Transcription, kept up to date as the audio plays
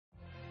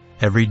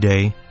Every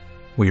day,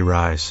 we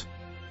rise,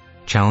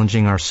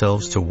 challenging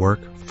ourselves to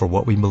work for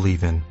what we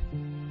believe in.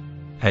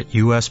 At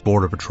U.S.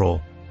 Border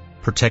Patrol,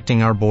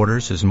 protecting our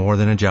borders is more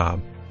than a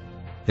job.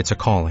 It's a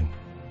calling.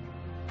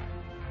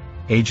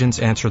 Agents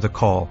answer the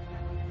call,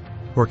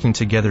 working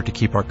together to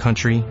keep our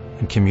country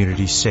and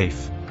communities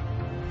safe.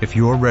 If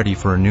you are ready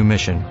for a new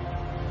mission,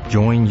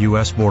 join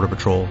U.S. Border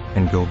Patrol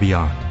and go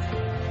beyond.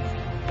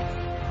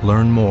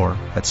 Learn more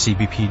at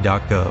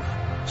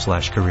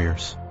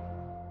cbp.gov/careers.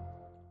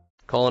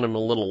 Calling him a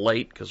little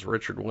late because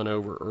Richard went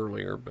over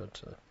earlier,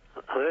 but...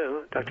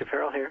 Hello, Dr.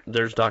 Farrell here.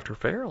 There's Dr.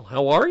 Farrell.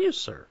 How are you,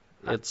 sir?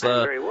 It's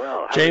I'm very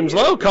well. James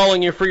Lowe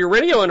calling you for your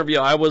radio interview.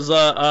 I was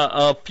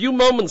a few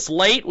moments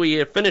late. We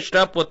had finished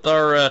up with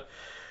our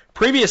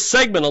previous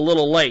segment a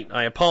little late.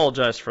 I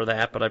apologize for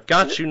that, but I've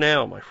got you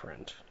now, my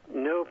friend.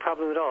 No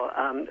problem at all.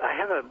 I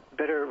have a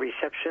better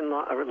reception,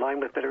 a line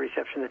with better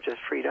reception that just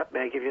freed up.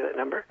 May I give you that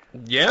number?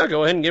 Yeah,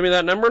 go ahead and give me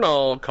that number, and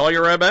I'll call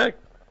you right back.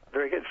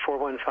 Very good.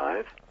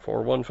 415.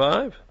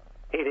 415.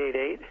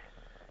 888.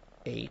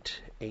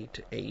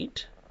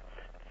 888.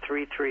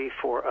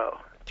 3340.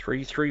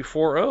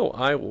 3340.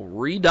 I will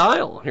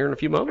redial here in a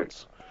few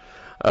moments.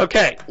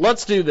 Okay,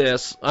 let's do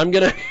this. We're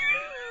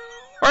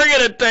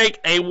gonna take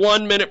a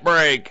 1-minute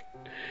break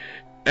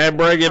and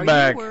bring it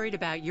back. Are you worried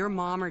about your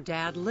mom or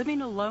dad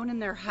living alone in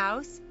their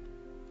house?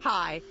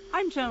 Hi,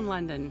 I'm Joan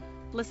London.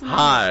 Listen,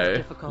 Hi,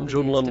 difficult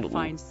Joan London. To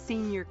find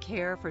senior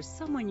care for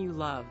someone you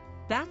love.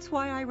 That's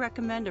why I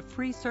recommend a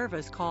free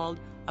service called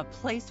A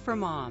Place for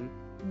Mom.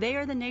 They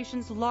are the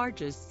nation's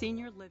largest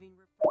senior living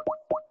referral.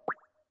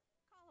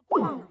 Call A Place for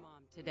Mom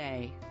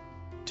today.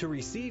 To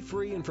receive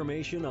free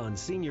information on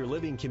senior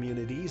living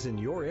communities in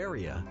your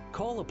area,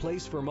 call A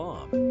Place for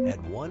Mom at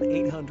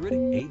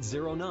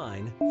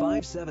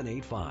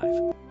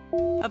 1-800-809-5785.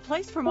 A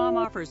Place for Mom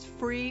offers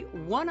free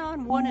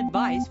one-on-one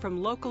advice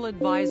from local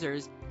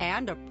advisors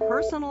and a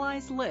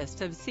personalized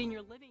list of senior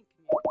living communities.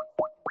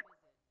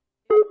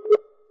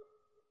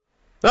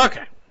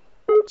 Okay,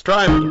 let's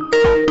try them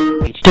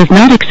again. Does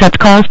not accept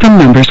calls from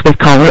numbers with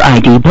caller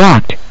ID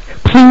blocked.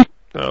 Please.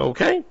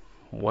 Okay,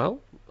 well,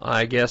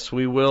 I guess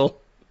we will.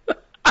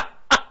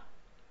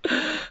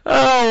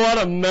 Oh, what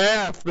a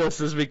mess this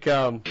has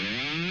become.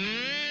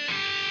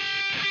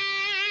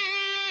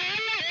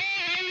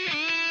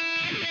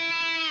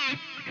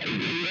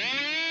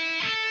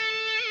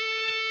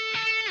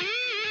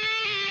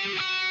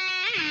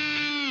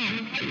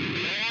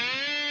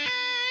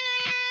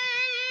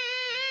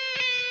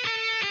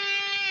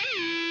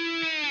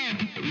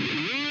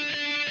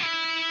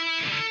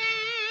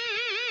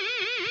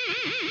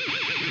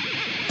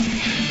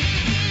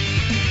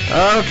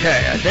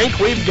 Okay, I think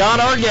we've got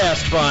our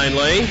guest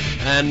finally,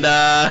 and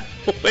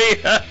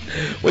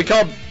we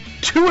called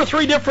 2 or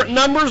 3 different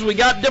numbers. We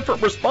got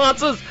different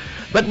responses,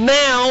 but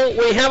now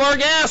we have our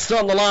guest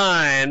on the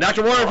line,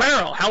 Dr. Warren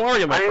Farrell. How are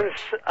you, my friend?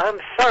 I'm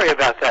sorry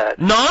about that.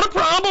 Not a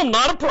problem,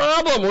 not a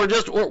problem. We're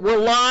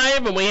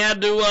live, and we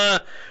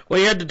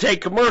had to take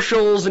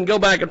commercials and go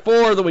back and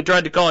forth, and we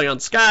tried to call you on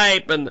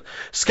Skype, and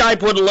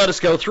Skype wouldn't let us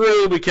go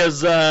through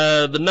because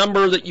the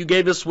number that you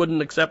gave us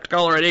wouldn't accept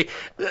caller ID.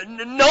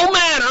 No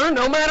matter.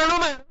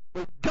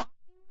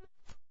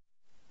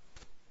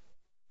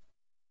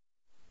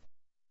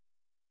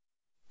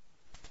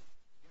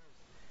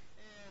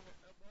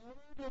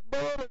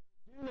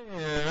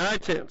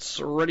 iTunes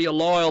Radio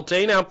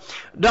Loyalty. Now,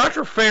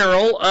 Dr.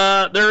 Farrell,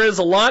 there is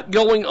a lot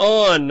going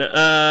on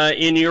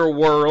in your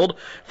world.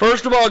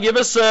 First of all, give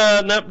us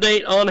an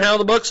update on how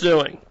the book's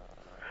doing.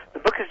 The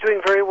book is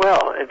doing very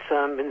well. It's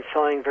been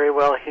selling very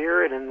well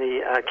here and in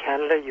the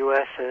Canada,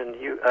 U.S., and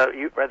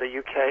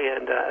UK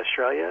and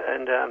Australia,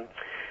 and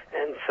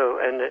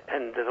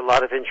there's a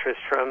lot of interest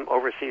from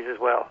overseas as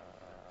well.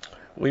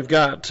 We've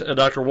got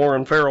Dr.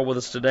 Warren Farrell with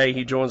us today.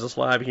 He joins us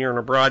live here in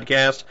our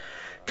broadcast,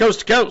 coast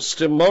to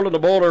coast and border to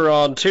border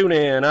on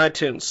TuneIn,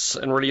 iTunes,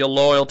 and Radio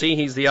Loyalty.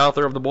 He's the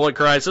author of The Boy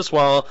Crisis,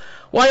 Why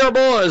Our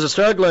Boys Are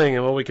Struggling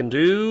and What We Can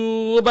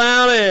Do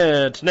About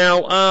It. Now,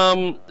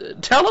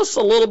 tell us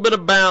a little bit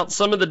about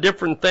some of the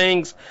different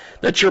things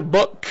that your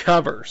book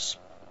covers.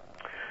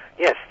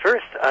 Yes,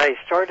 first I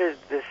started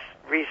this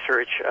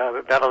research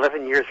about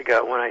 11 years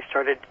ago when I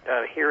started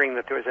hearing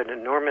that there was an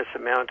enormous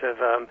amount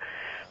of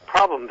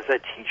problems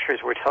that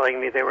teachers were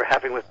telling me they were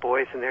having with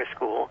boys in their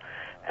school.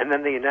 And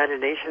then the United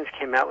Nations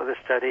came out with a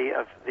study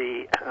of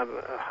the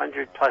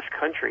 100-plus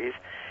countries,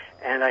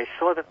 and I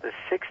saw that the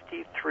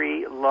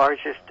 63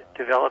 largest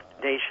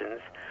developed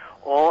nations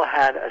all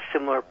had a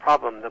similar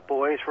problem. The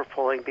boys were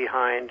falling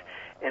behind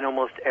in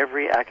almost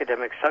every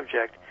academic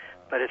subject,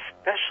 but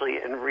especially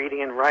in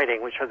reading and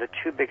writing, which are the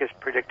 2 biggest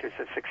predictors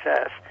of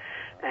success.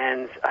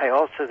 And I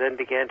also then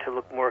began to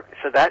look more,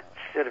 so that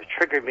sort of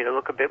triggered me to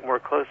look a bit more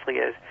closely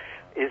as,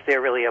 is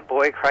there really a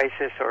boy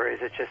crisis, or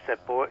is it just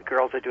that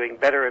girls are doing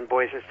better and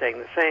boys are staying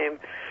the same?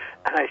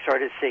 And I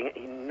started seeing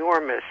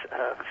enormous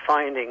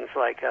findings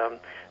like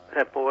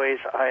that boys'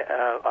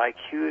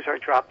 IQs are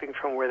dropping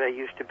from where they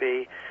used to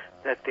be,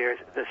 that there's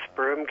the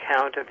sperm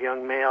count of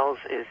young males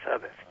is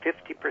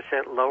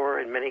 50% lower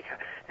in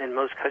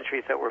most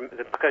countries that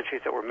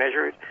were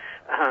measured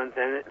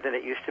than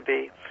it used to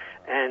be.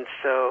 And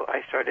so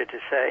I started to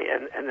say,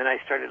 and then I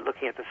started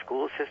looking at the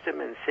school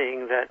system and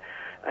seeing that,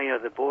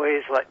 the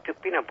boys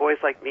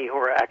like me who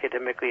are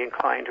academically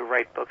inclined to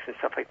write books and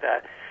stuff like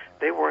that,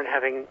 they weren't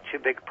having too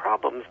big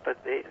problems,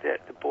 but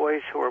the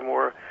boys who were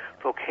more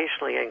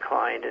vocationally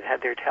inclined and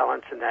had their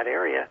talents in that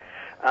area,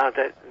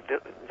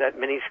 that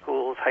many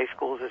schools, high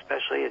schools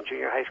especially, and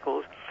junior high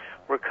schools,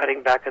 were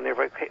cutting back on their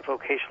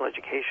vocational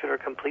education or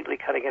completely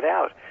cutting it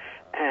out.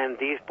 And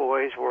these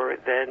boys were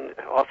then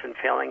often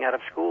failing out of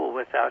school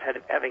without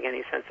having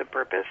any sense of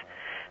purpose.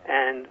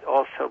 And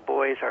also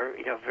boys are,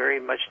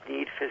 very much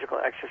need physical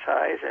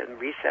exercise, and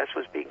recess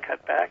was being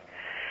cut back.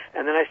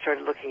 And then I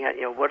started looking at,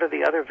 what are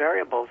the other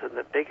variables, and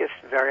the biggest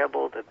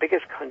variable, the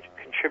biggest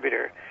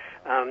contributor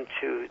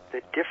to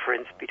the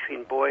difference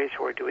between boys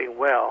who are doing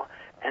well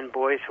and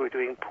boys who are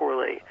doing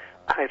poorly,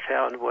 I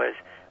found was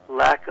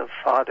lack of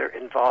father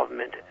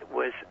involvement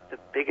was the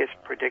biggest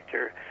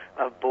predictor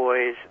of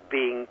boys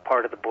being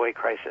part of the boy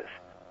crisis.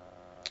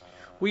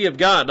 We have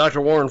got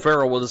Dr. Warren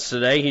Farrell with us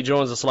today. He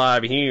joins us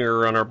live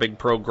here on our big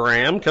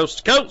program, Coast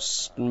to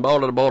Coast and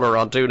Boulder to Boulder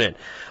on TuneIn,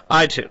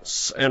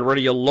 iTunes, and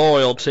Radio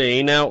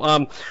Loyalty.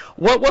 Now,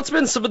 what's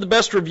been some of the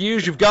best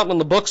reviews you've gotten on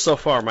the book so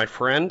far, my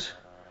friend?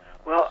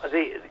 Well,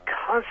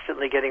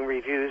 constantly getting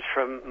reviews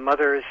from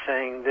mothers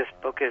saying this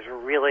book is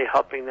really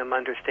helping them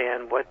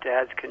understand what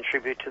dads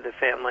contribute to the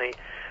family.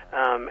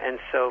 And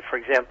so, for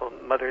example,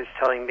 mothers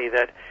telling me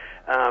that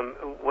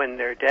when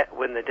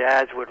the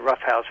dads would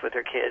roughhouse with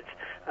their kids,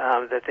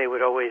 that they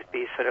would always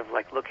be sort of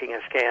like looking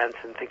askance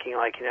and thinking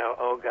like,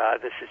 oh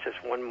God, this is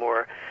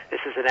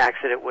an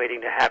accident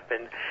waiting to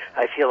happen.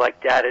 I feel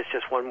like dad is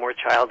just one more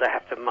child I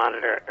have to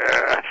monitor.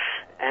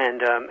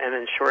 And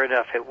then sure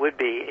enough, it would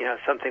be,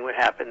 something would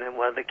happen, and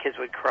one of the kids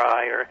would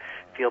cry or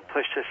feel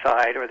pushed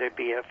aside, or there'd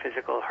be a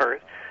physical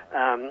hurt.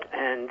 And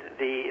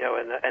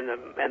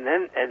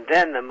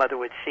then the mother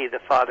would see the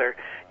father,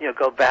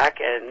 go back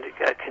and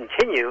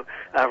continue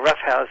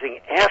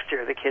roughhousing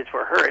after the kids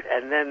were hurt,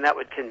 and then that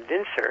would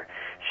convince her,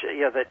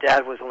 that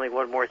dad was only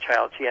one more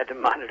child she had to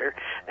monitor,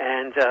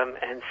 and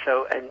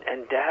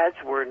dads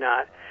were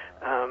not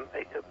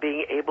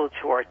being able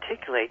to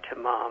articulate to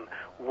mom,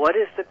 what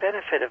is the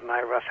benefit of my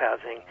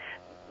roughhousing?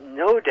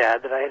 No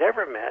dad that I had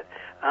ever met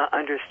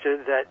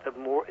understood that the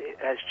more,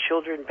 as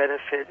children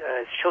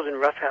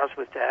roughhouse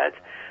with dads,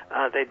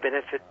 they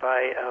benefit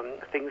by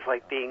things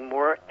like being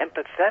more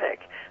empathetic.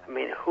 I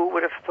mean, who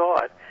would have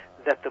thought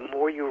that the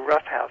more you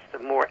roughhouse, the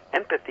more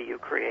empathy you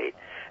create,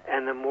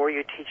 and the more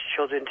you teach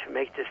children to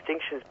make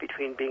distinctions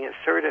between being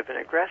assertive and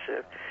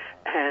aggressive,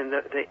 and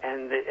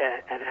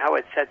how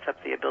it sets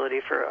up the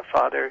ability for a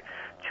father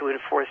to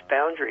enforce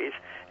boundaries,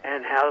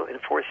 and how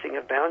enforcing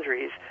of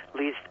boundaries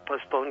leads to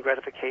postponed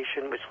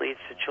gratification, which leads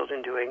to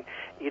children doing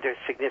either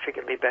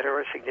significantly better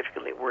or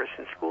significantly worse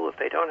in school if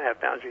they don't have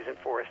boundaries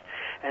enforced.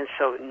 And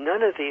so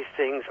none of these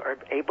things are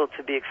able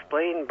to be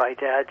explained by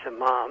dads and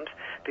moms,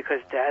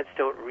 because dads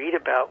don't read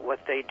about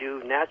what they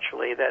do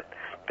naturally that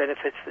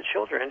benefits the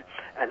children.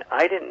 And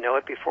I didn't know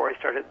it before I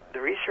started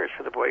the research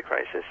for the boy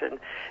crisis. And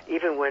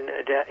even when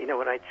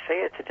when I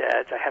say it to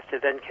dads, I have to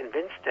then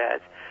convince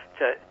dads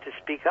to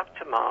speak up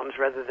to moms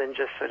rather than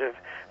just sort of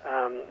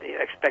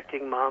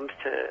expecting moms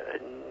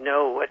to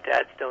know what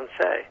dads don't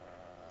say.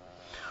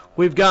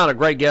 We've got a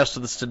great guest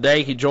with us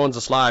today. He joins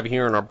us live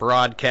here in our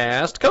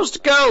broadcast, Coast to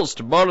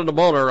Coast, Boulder to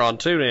Boulder on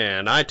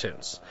TuneIn,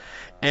 iTunes,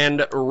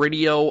 and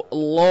Radio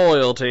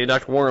Loyalty.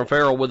 Dr. Warren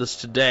Farrell with us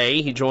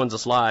today. He joins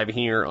us live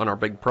here on our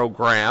big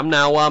program.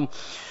 Now,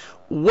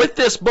 with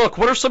this book,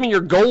 what are some of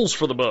your goals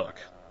for the book?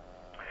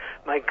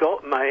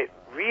 My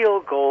real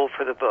goal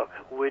for the book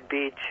would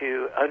be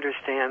to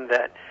understand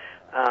that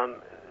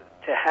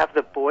to have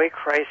the boy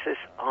crisis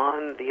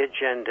on the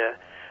agenda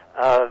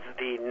of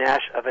a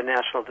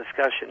national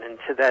discussion, and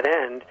to that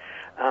end,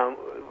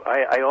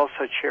 I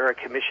also chair a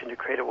commission to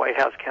create a White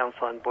House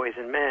Council on Boys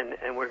and Men,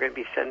 and we're going to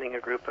be sending a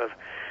group of,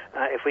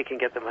 if we can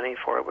get the money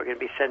for it, we're going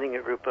to be sending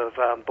a group of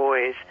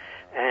boys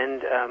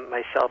and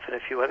myself and a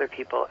few other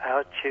people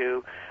out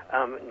to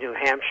New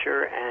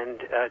Hampshire and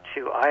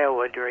to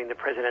Iowa during the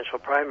presidential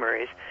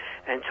primaries,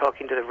 and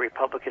talking to the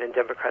Republican and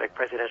Democratic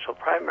presidential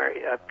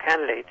primary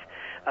candidates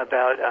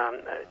about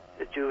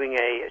doing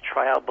a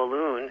trial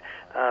balloon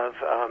of,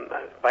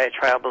 by a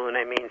trial balloon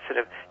I mean sort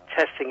of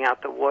testing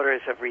out the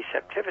waters of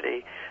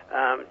receptivity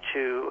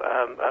to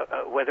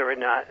whether or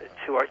not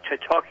to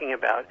talking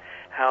about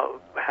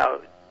how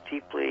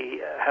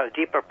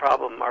deep a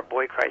problem our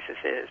boy crisis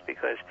is.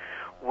 Because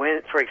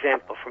when, for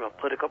example, from a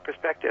political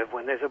perspective,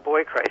 when there's a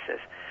boy crisis,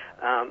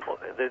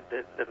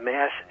 the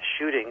mass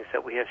shootings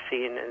that we have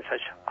seen in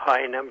such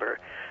high number,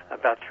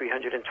 about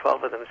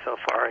 312 of them so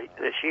far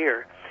this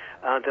year,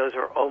 those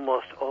are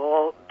almost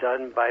all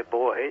done by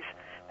boys,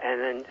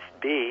 and then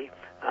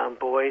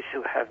boys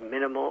who have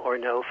minimal or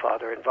no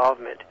father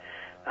involvement.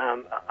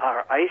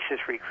 our ISIS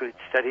recruits,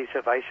 studies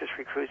of ISIS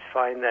recruits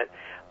find that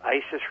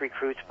ISIS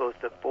recruits, both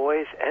the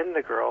boys and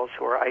the girls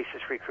who are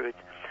ISIS recruits,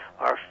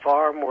 are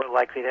far more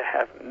likely to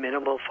have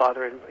minimal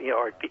father and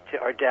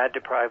or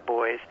dad-deprived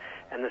boys,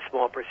 and the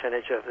small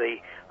percentage of the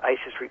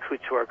ISIS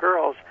recruits who are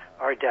girls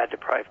are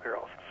dad-deprived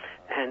girls.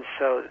 And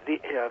so,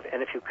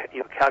 and if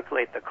you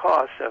calculate the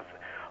costs of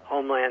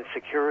homeland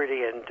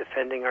security and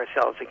defending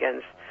ourselves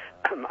against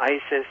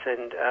ISIS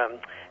and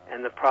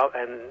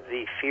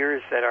the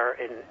fears that are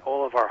in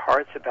all of our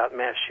hearts about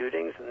mass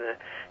shootings and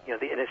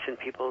the innocent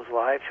people's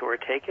lives who are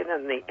taken,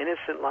 and the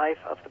innocent life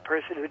of the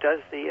person who does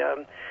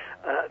the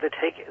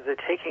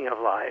taking of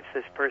lives.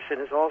 This person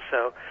is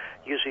also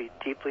usually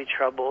deeply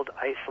troubled,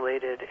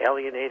 isolated,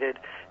 alienated,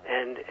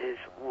 and is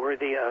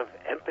worthy of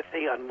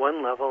empathy on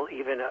one level,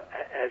 even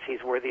as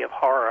he's worthy of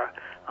horror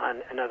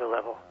on another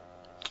level.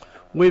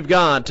 We've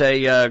got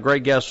a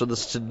great guest with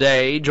us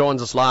today.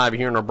 Joins us live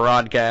here in our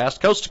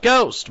broadcast, coast to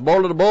coast,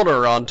 border to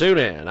border on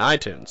TuneIn,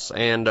 iTunes,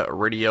 and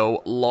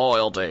Radio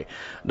Loyalty.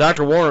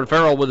 Dr. Warren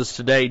Farrell with us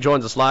today.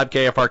 Joins us live,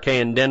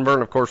 KFRK in Denver,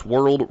 and, of course,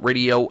 World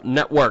Radio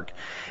Network.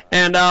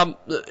 And are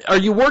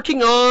you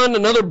working on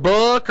another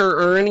book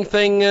or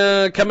anything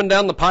coming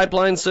down the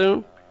pipeline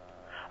soon?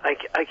 I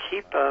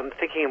keep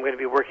thinking I'm going to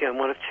be working on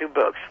one of two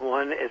books.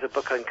 One is a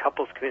book on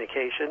couples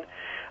communication,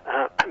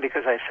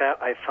 because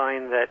I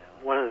find that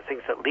one of the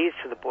things that leads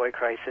to the boy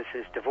crisis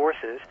is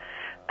divorces,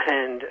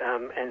 and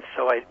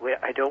so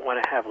I don't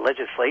want to have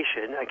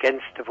legislation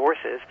against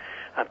divorces.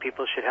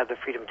 People should have the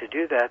freedom to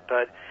do that,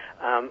 but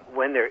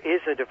when there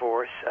is a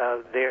divorce,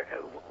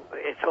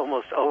 it's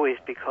almost always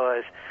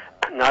because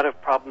not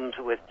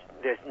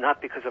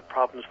because of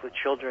problems with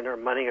children or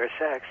money or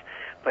sex,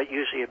 but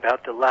usually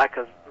about the lack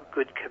of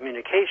good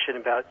communication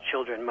about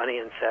children, money,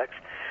 and sex,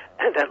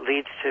 and that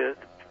leads to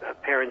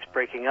parents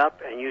breaking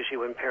up. And usually,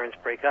 when parents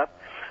break up,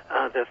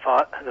 the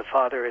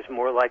father is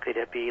more likely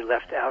to be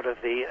left out of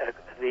the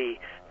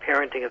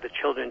parenting of the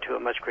children to a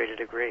much greater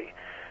degree.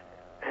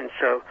 And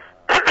so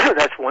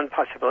that's one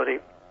possibility.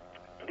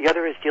 The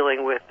other is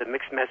dealing with the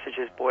mixed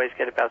messages boys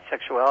get about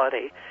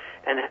sexuality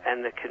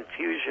and the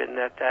confusion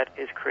that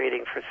is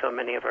creating for so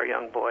many of our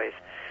young boys.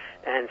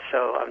 And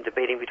so I'm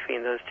debating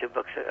between those two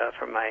books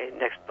for my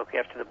next book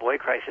after the boy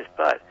crisis.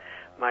 But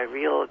my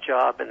real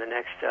job in the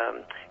next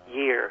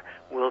year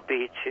will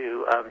be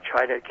to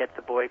try to get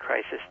the boy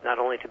crisis not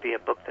only to be a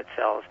book that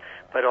sells,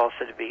 but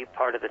also to be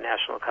part of the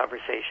national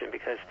conversation.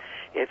 Because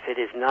if it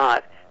is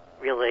not,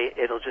 really,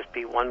 it'll just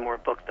be one more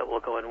book that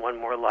will go in one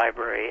more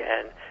library,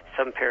 and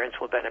some parents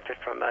will benefit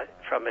from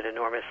it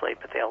enormously,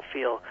 but they'll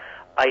feel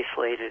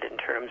isolated in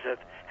terms of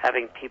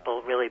having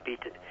people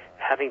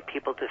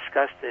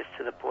discuss this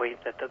to the point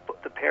that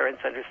the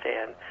parents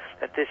understand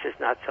that this is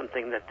not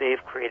something that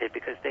they've created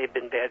because they've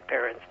been bad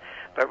parents,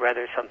 but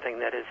rather something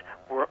that is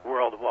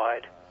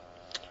worldwide.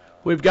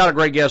 We've got a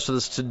great guest with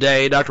us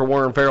today. Dr.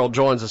 Warren Farrell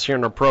joins us here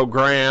in our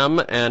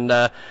program. And,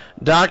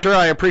 Doctor,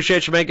 I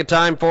appreciate you making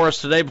time for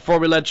us today. Before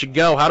we let you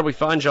go, how do we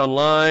find you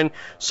online,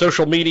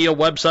 social media,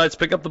 websites?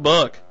 Pick up the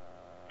book.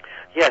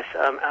 Yes,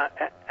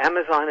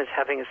 Amazon is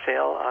having a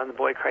sale on the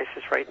boy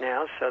crisis right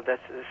now, so this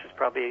is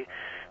probably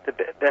the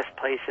best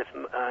place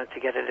to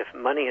get it if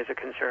money is a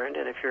concern.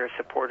 And if you're a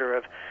supporter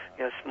of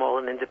small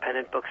and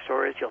independent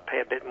bookstores, you'll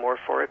pay a bit more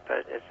for it,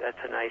 but that's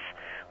a nice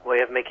way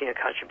of making a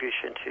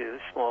contribution to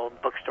small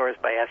bookstores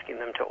by asking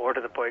them to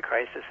order the boy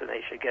crisis, and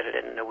they should get it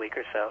in a week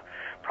or so,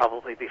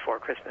 probably before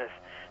Christmas.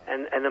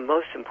 And the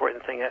most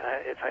important thing,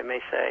 if I may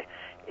say,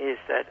 is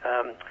that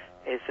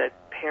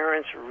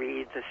parents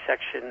read the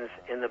sections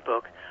in the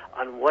book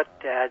on what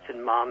dads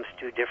and moms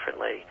do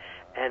differently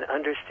and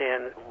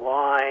understand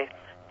why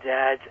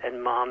dads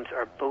and moms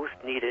are both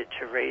needed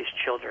to raise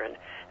children.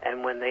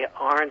 And when they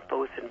aren't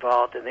both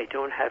involved and they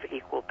don't have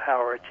equal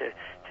power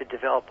to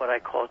develop what I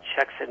call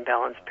checks and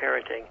balance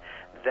parenting,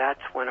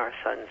 that's when our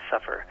sons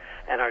suffer.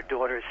 And our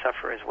daughters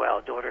suffer as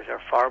well. Daughters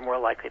are far more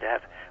likely to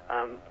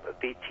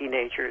be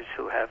teenagers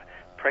who have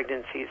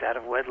pregnancies out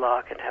of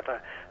wedlock and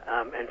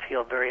and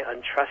feel very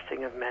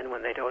untrusting of men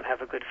when they don't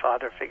have a good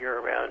father figure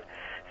around.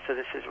 So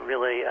this is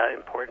really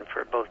important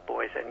for both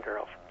boys and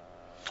girls.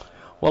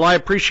 Well, I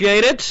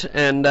appreciate it,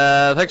 and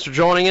thanks for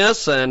joining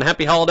us, and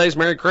happy holidays,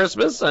 Merry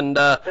Christmas, and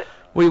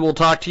we will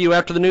talk to you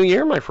after the new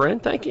year, my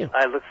friend. Thank you.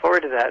 I look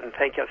forward to that, and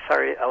thank you. I'm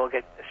sorry, I will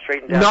get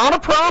straightened out. Not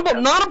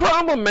a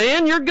problem,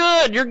 man. You're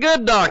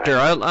good, Doctor.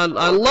 Right.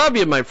 I love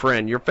you, my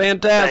friend. You're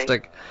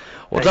fantastic. Thanks.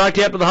 We'll talk to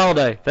you after the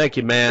holiday. Thank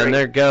you, man. Great.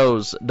 There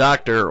goes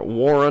Dr.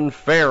 Warren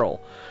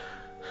Farrell.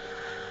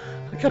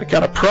 I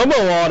got a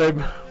promo on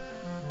him.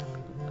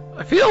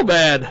 I feel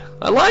bad.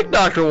 I like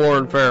Dr.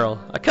 Warren Farrell.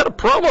 I cut a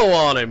promo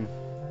on him.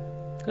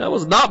 That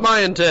was not my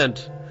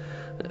intent.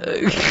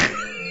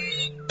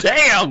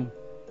 Damn!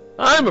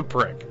 I'm a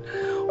prick.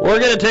 We're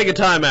going to take a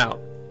time out.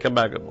 Come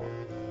back with more.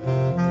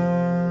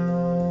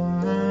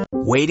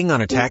 Waiting on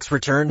a tax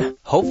return?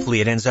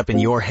 Hopefully it ends up in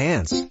your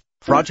hands.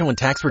 Fraudulent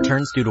tax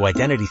returns due to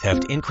identity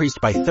theft increased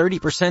by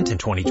 30% in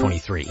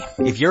 2023.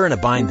 If you're in a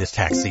bind this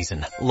tax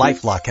season,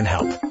 LifeLock can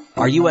help.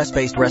 Our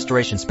U.S.-based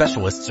restoration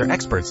specialists are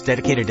experts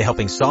dedicated to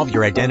helping solve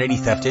your identity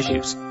theft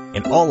issues.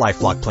 And all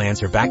LifeLock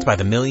plans are backed by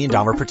the $1 Million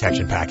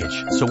Protection Package.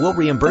 So we'll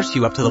reimburse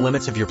you up to the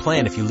limits of your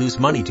plan if you lose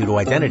money due to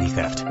identity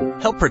theft.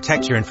 Help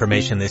protect your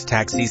information this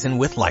tax season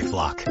with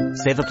LifeLock.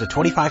 Save up to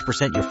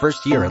 25% your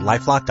first year at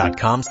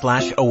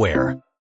LifeLock.com/aware.